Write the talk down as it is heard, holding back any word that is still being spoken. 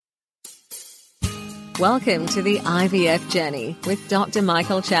Welcome to the IVF Journey with Dr.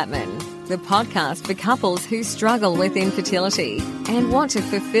 Michael Chapman, the podcast for couples who struggle with infertility and want to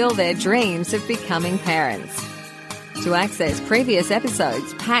fulfill their dreams of becoming parents. To access previous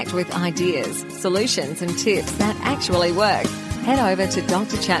episodes packed with ideas, solutions and tips that actually work, head over to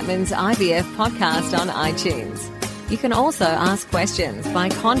Dr. Chapman's IVF podcast on iTunes. You can also ask questions by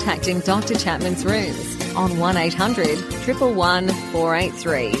contacting Dr. Chapman's rooms on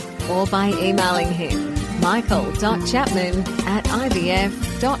 1-800-111-483 or by emailing him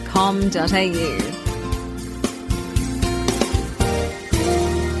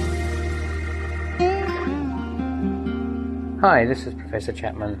Hi, this is Professor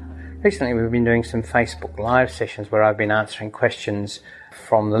Chapman. Recently we've been doing some Facebook Live sessions where I've been answering questions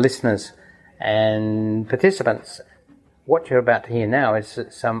from the listeners and participants. What you're about to hear now is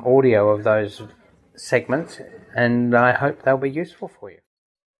some audio of those segments, and I hope they'll be useful for you.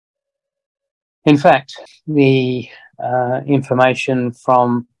 In fact, the information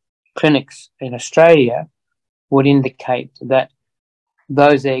from clinics in Australia would indicate that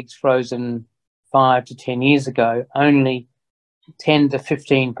those eggs frozen 5 to 10 years ago, only 10 to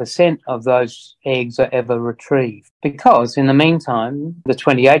 15% of those eggs are ever retrieved. Because in the meantime, the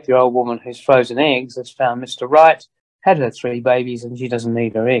 28-year-old woman who's frozen eggs has found Mr. Right, had her 3 babies, and she doesn't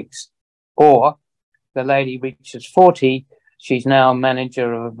need her eggs. Or the lady reaches 40, she's now a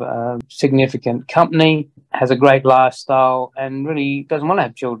manager of a significant company, has a great lifestyle, and really doesn't want to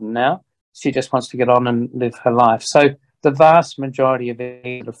have children now. She just wants to get on and live her life. So the vast majority of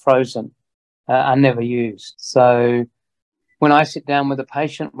eggs that are frozen are never used. So when I sit down with a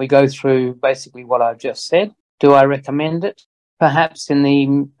patient, we go through basically what I've just said. Do I recommend it? Perhaps in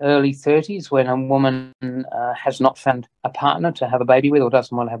the early 30s, when a woman has not found a partner to have a baby with or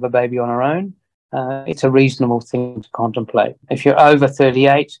doesn't want to have a baby on her own, it's a reasonable thing to contemplate. If you're over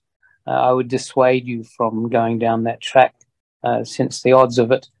 38, I would dissuade you from going down that track, since the odds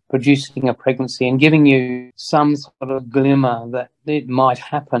of it producing a pregnancy and giving you some sort of glimmer that it might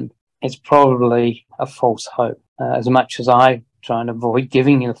happen is probably a false hope. As much as I try and avoid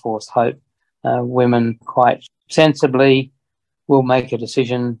giving you a false hope, women quite sensibly will make a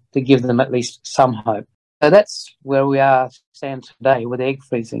decision to give them at least some hope. So that's where we stand today with egg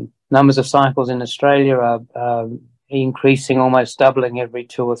freezing. Numbers of cycles in Australia are increasing, almost doubling every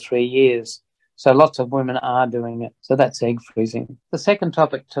 2 or 3 years. So lots of women are doing it. So that's egg freezing. The second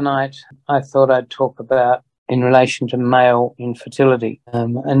topic tonight I thought I'd talk about in relation to male infertility.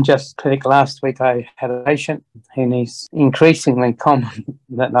 And just clinic last week I had a patient, and it's increasingly common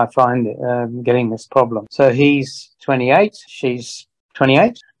that I find getting this problem. So he's 28, she's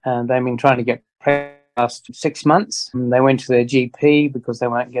 28, and they've been trying to get pregnant the last 6 months. And they went to their GP because they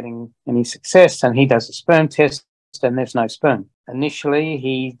weren't getting any success, and he does a sperm test and there's no sperm. Initially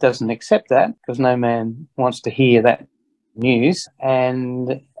he doesn't accept that because no man wants to hear that news,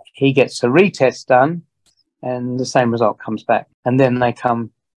 and he gets a retest done and the same result comes back. And then they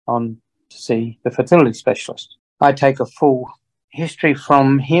come on to see the fertility specialist. I take a full history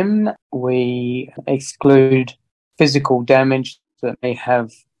from him. We exclude physical damage that may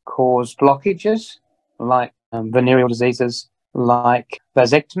have caused blockages, like venereal diseases, like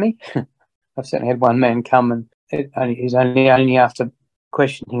vasectomy. I've certainly had one man come, and he's only after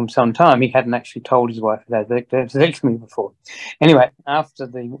questioning him some time, he hadn't actually told his wife that he had vasectomy before. Anyway, after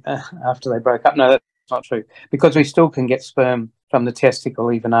they broke up, no, that's not true, because we still can get sperm from the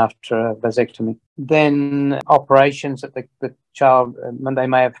testicle even after a vasectomy. Then operations that the child they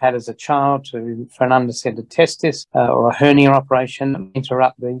may have had as a child for an undescended testis or a hernia operation,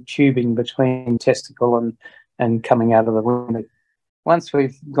 interrupt the tubing between testicle and coming out of the womb. Once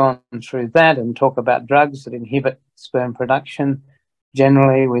we've gone through that and talk about drugs that inhibit sperm production,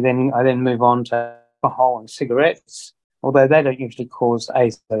 generally I then move on to alcohol and cigarettes, although they don't usually cause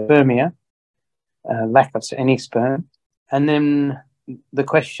aspermia, lack of any sperm. And then the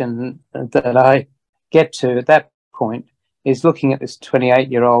question that I get to at that point is looking at this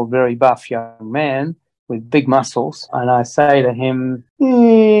 28-year-old very buff young man with big muscles, and I say to him,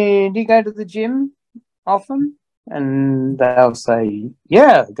 do you go to the gym often? And they'll say,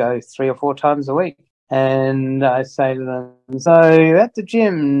 yeah, I go 3 or 4 times a week. And I say to them, so at the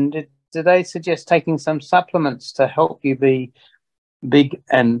gym, do they suggest taking some supplements to help you be big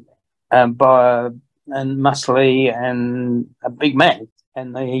and muscly and a big man?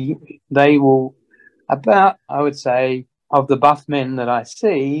 And they will, about, I would say, of the buff men that I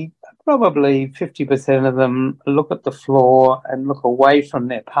see, probably 50% of them look at the floor and look away from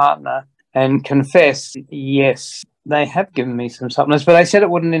their partner and confess, yes, they have given me some supplements, but they said it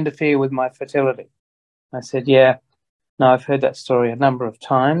wouldn't interfere with my fertility. I said, yeah, Now, I've heard that story a number of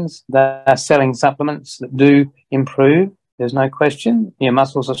times. They're selling supplements that do improve. There's no question. Your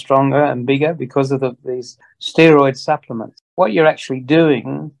muscles are stronger and bigger because of these steroid supplements. What you're actually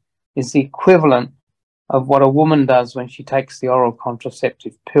doing is the equivalent of what a woman does when she takes the oral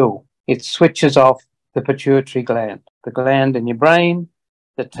contraceptive pill. It switches off the pituitary gland, the gland in your brain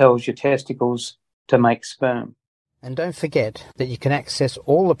that tells your testicles to make sperm. And don't forget that you can access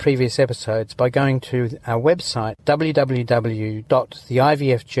all the previous episodes by going to our website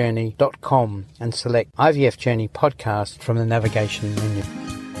www.theivfjourney.com and select IVF Journey Podcast from the navigation menu.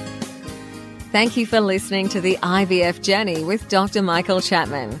 Thank you for listening to the IVF Journey with Dr. Michael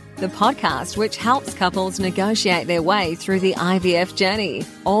Chapman, the podcast which helps couples negotiate their way through the IVF journey,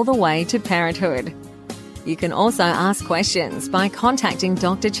 all the way to parenthood. You can also ask questions by contacting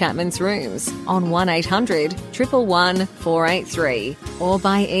Dr. Chapman's rooms on 1-800-111-483 or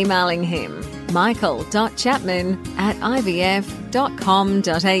by emailing him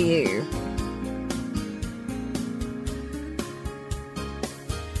michael.chapman@ivf.com.au.